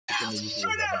chicken noodles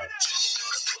was about.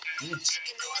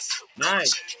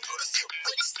 Nice.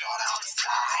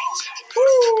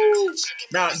 Woo!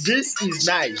 Now this is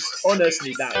nice.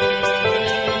 Honestly, that.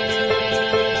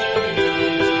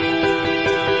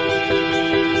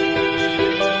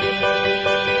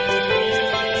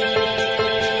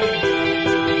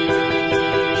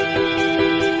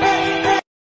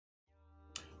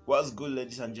 What's good,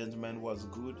 ladies and gentlemen? What's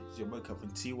good? It's your boy Kelvin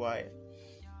TY,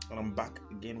 and I'm back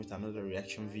again with another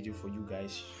reaction video for you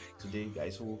guys today,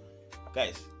 guys. So,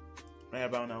 guys, right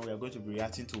about now we are going to be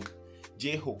reacting to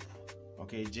J-Hope.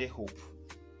 Okay, J-Hope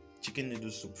chicken noodle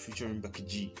soup featuring Becky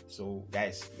G. So,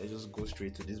 guys, let's just go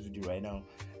straight to this video right now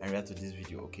and react to this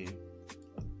video. Okay,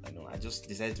 I know I just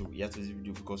decided to react to this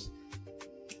video because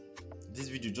this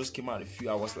video just came out a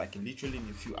few hours, like literally in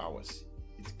a few hours.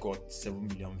 It got 7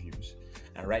 million views,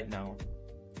 and right now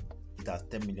it has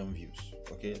 10 million views.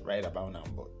 Okay, right about now,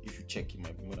 but if you check, it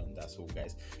might be more than that. So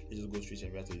guys, let's just go straight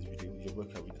and react to this video. Your boy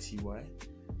Kelvin TY,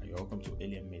 and you're welcome to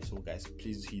Alien Made. So guys,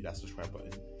 please hit that subscribe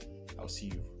button. I'll see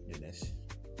you in the next.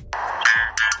 I'll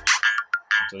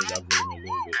turn that volume a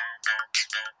little bit.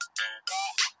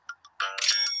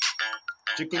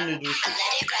 Chicken noodle soup.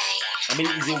 I mean,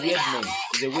 it's a weird name.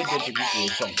 It's a weird name to give to a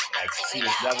song. Like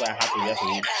seriously, that's why I had to react to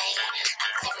it.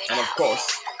 And of course,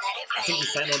 I think we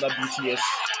signed under BTS.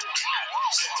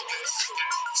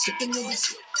 Chicken noodle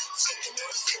soup.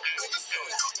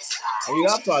 And you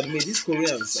have to admit, these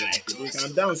Koreans, like, they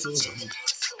can dance so.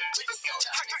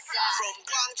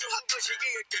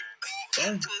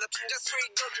 Yeah.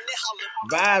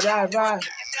 Bye. Yeah.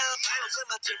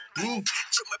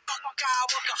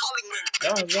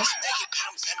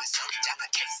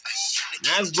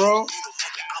 Nice, bro.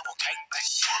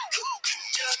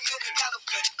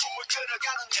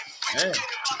 Yeah.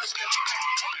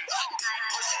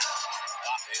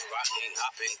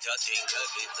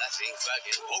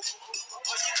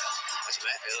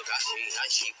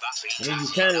 I mean, you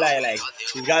can't lie, like,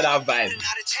 you got that vibe.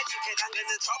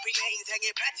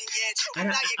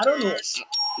 And I don't know, is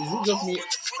it just me,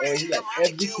 or is it like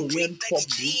every Korean pop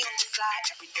group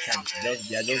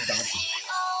they are just dancing?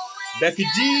 Becky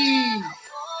G!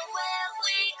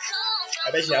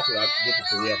 I bet she has to go to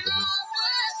Korea for this.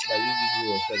 But this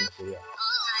video was set in Korea.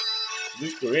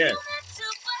 This Korean.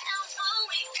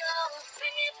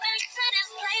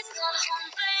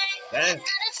 Yeah.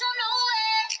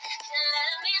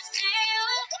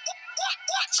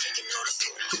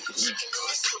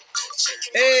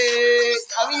 Hey,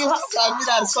 I mean, you have to admit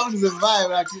that the song is a vibe.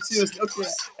 Like, seriously, okay.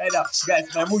 Hey, now, guys,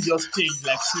 my mood just changed.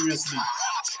 Like, seriously.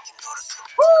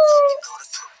 Woo!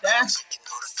 Yeah.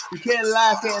 You can't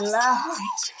lie.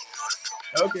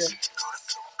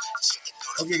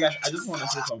 Okay, guys, I just want to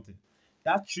say something.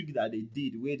 That trick that they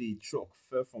did, where the truck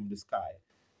fell from the sky,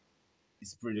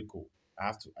 is pretty cool.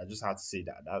 I just have to say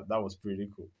that. That was pretty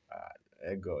cool.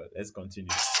 God, let's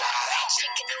continue.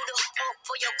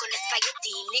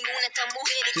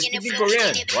 She's speaking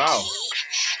Korean. Wow.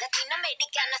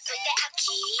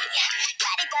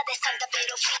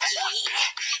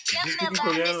 She's speaking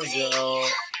Korean, girl.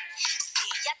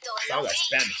 Sounds like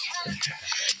Spanish.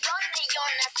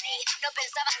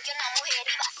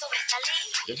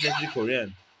 Definitely Korean.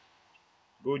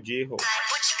 Go J-Hope.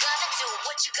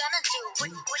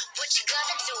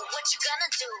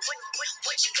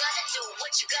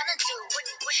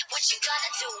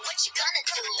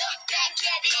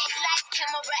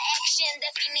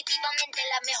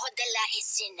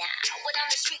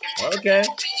 Okay.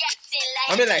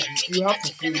 I mean, like, you have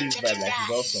to feel this vibe, like,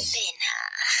 it's awesome.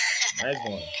 Nice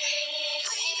one.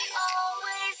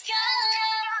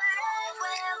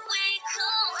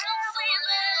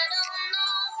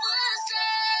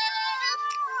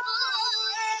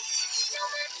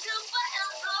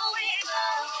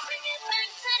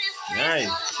 Nice.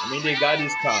 I mean, they got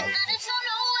these cars.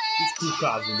 These cool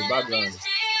cars in the background.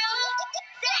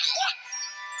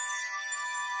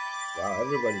 Wow,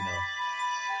 everybody now.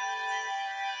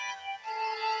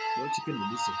 No chicken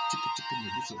noodles, chicken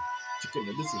noodles, chicken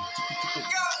noodles, chicken.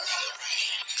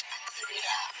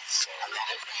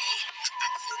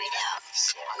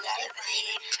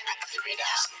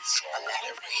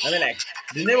 I mean, like,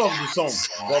 the name of the song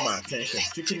got my attention.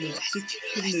 Chicken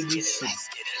noodle soup.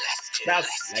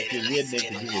 That's like a weird name to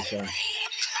give a song.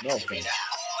 No offense.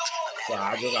 So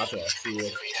I just have to see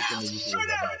what chicken noodle soup is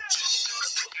about.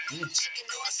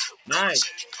 Nice.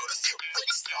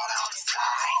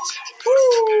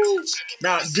 Woo!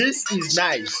 Now this is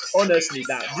nice. Honestly,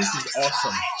 this is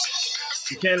awesome.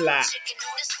 You can't lie.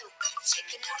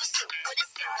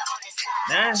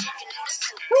 Nice.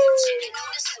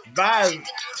 Woo! Vibe.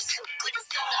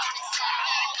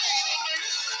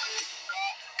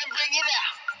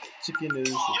 Chicken noodle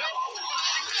soup.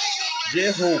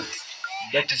 J-Hope.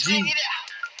 Becky G.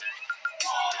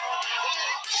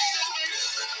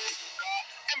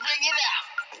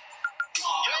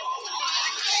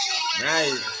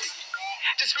 Nice.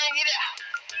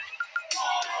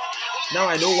 Now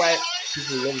I know why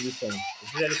people love this song.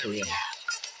 It's really Korean.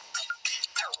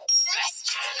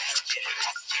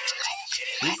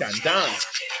 He can dance.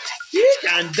 He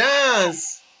can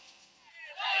dance.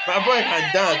 My boy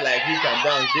can dance like he can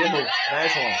dance. J-Hope.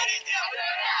 Nice one.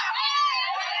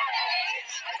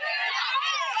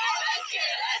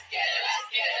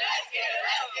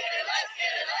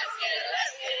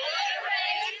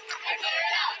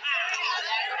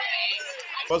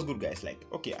 What's good, guys? Like,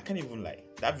 okay, I can't even lie.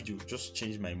 That video just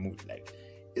changed my mood. Like,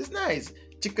 it's nice.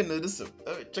 Chicken noodle soup.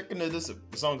 Chicken noodle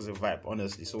soup. The song is a vibe,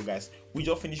 honestly. So, guys, we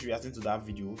just finished reacting to that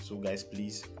video. So, guys,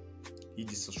 please hit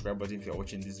the subscribe button if you're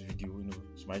watching this video. You know,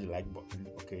 smash the like button.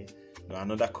 Okay. Now,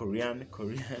 another Korean.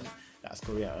 That's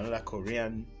Korean. Another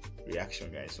Korean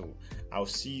reaction, guys. So, I'll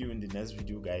see you in the next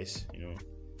video, guys. You know,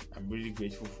 I'm really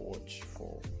grateful for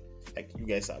like, you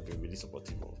guys have been really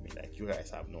supportive of me. Like, you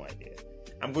guys have no idea.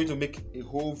 I'm going to make a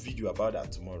whole video about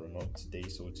that tomorrow, not today.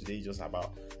 So today is just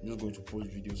about, I'm just going to post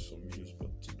videos, some videos,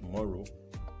 but tomorrow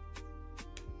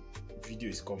video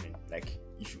is coming. Like,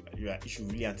 you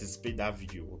should really anticipate that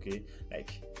video, okay?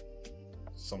 Like,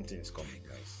 something is coming,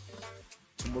 guys.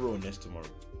 Tomorrow or next tomorrow,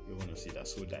 you're going to see that.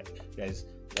 So that, guys,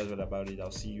 that's what about it.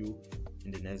 I'll see you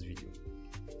in the next video.